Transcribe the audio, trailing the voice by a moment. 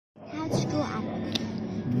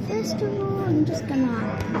First of all, I'm just gonna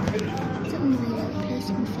put my little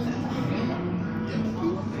person thing here.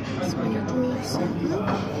 So I'm gonna draw a circle,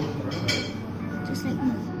 just like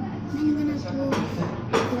that. Then I'm gonna draw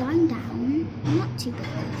a line down, not too big,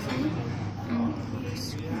 obviously, and cross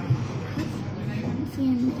through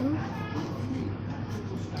the middle.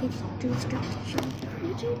 To draw structure.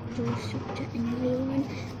 You do draw structure and you want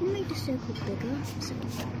to make the circle bigger. So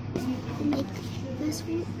first of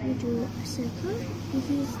all, you draw a circle. You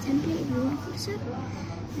can use a template if you want for the circle.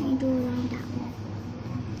 Then you draw a line down.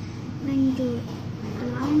 Then you draw a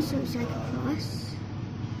line so it's like a cross.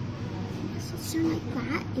 So like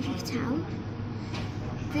that, if you can tell.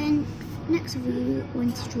 Then next of all, you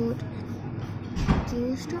want to draw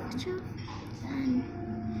the structure, and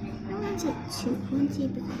I don't want it too pointy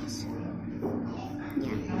because,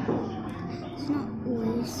 yeah, it's not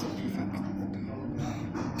always perfect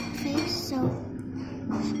face. So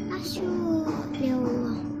that's your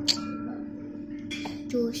little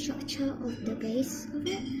draw structure of the base of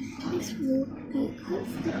it. Next of all, you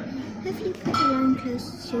hopefully put the line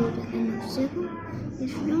close to the end of the circle.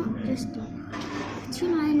 If not, just 2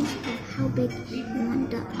 lines of how big you want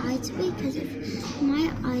the eye to be, because if my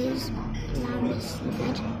eye is around this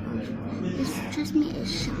red, this, trust me,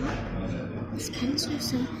 is sharp, this pencil,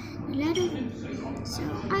 so the letter, so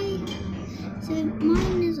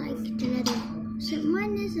mine is like the letter, so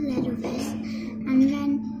mine is the letter of this, and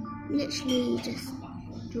then literally you just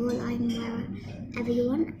draw a line wherever you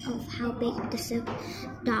want of how big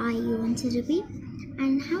the eye you want it to be.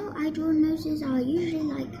 And how I draw noses are usually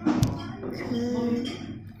like curve,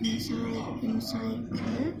 inside,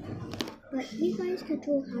 curve. But you guys could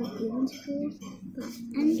draw how you want to draw, but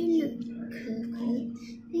ending the curve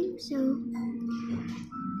thing. So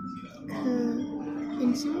curve,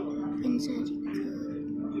 inside, curve.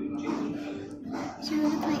 So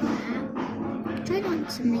look like that. Try not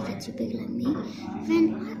to make it too big like me.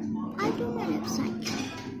 Then I draw my lips like,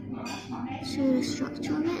 show the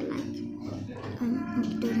structure of it, like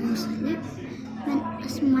the nose lip. Then a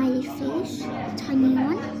smiley face, tiny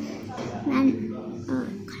one, then a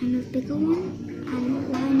kind of bigger one, and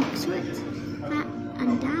one next to it, that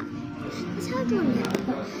and that. That's how I draw a lip,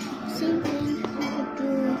 but same thing, I could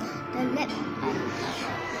draw the lip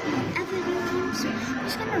whatever you want. So I'm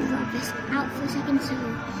just gonna rub this out for a second.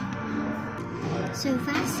 So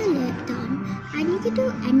that's the lip done, and you could do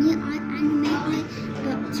any anime eye,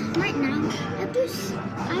 but right now I've do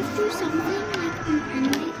something like an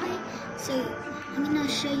anime eye. So I'm gonna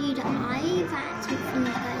show you the eye that hopefully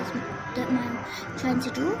you guys don't mind trying to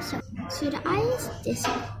draw. So the eye is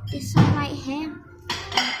this one right here.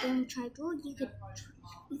 I'm gonna try to draw.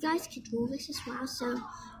 You guys could draw this as well. So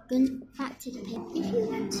going back to the paper. If you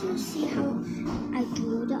want to see how I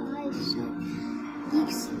draw the eye, so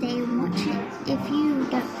you stay and watch it. If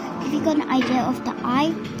you got an idea of the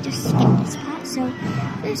eye, just skip this part. So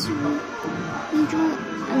first of all, you draw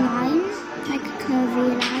a line, like a curvy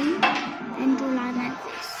line, and draw a line like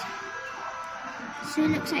this. So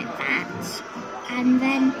it looks like that. And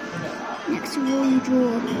then next of all, you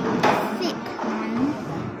draw a thick line,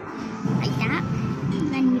 like that. And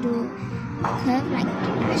then you draw a curve like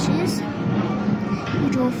lashes. You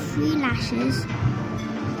draw 3 lashes.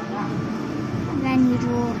 Then you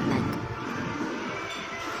draw like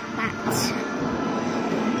that.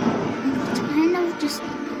 It's kind of just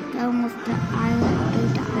going with the eye,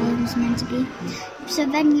 like the eye is meant to be. So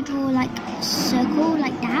then you draw like a circle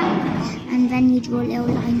like that, and then you draw a little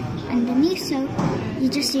line underneath. So you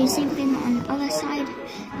just do the same thing on the other side,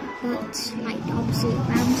 but like the opposite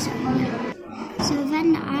round. So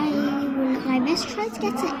then the eye will look like this. Try to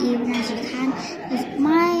get it even as you can, because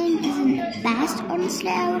mine isn't the best, honestly,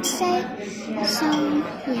 I would say. So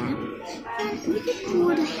yeah, then you can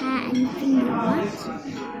draw the hair anything you want.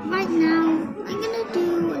 Right now, I'm gonna do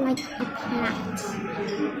like a plait.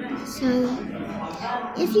 So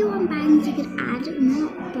if you want bangs, you can add it or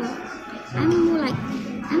not, but I'm more like,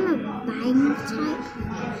 I'm a bang type.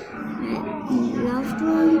 I love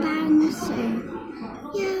drawing bangs, so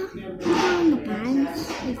yeah, I'm drawing the bangs.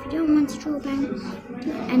 If you don't want to draw a bang,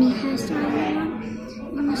 do any hairstyle you want.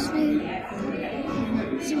 Honestly, it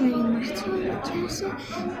doesn't really matter what you hairstyle.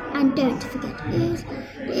 And don't forget the ears.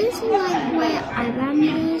 The ears are like where eyebrow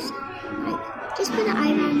is. Like, just put the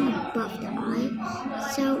eyebrow above the eye.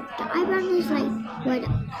 So the eyebrow is like where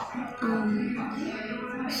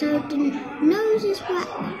so the nose is where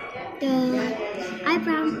the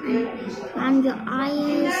eyebrow and around your eye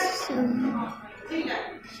is. So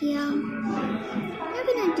here, I'm not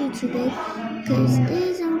gonna do too big because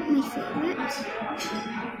these are my favorites.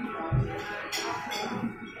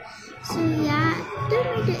 So yeah, don't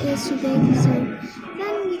make the ears too big. So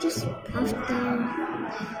then you just puff the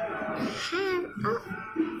hair up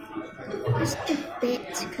just a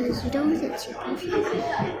bit because you don't want it too puffy.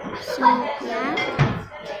 So yeah,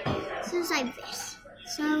 so it's like this.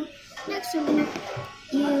 So next one,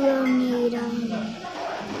 you will need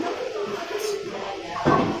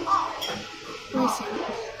listen,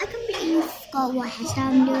 I completely forgot what hairstyle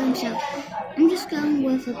I'm doing, so I'm just going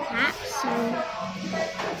with a plait. So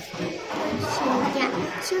yeah,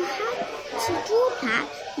 so to draw a plait,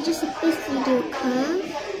 you just basically do a curve,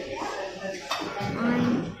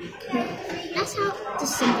 line, curve. That's how the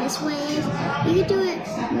simplest way is. You can do it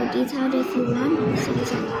more detailed if you want. So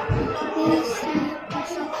it's like this.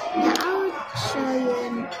 Yeah, I'll show you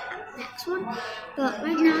in the next one. But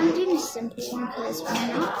right now I'm doing a simple one because why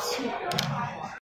not?